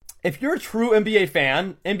If you're a true NBA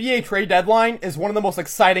fan, NBA trade deadline is one of the most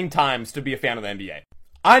exciting times to be a fan of the NBA.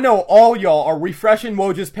 I know all y'all are refreshing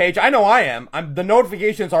Woj's page. I know I am. The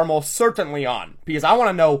notifications are most certainly on, because I want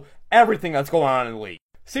to know everything that's going on in the league.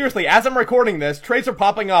 Seriously, as I'm recording this, trades are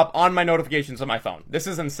popping up on my notifications on my phone. This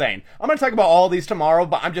is insane. I'm going to talk about all these tomorrow,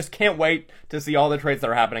 but I just can't wait to see all the trades that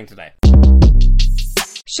are happening today.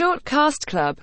 Shortcast Club.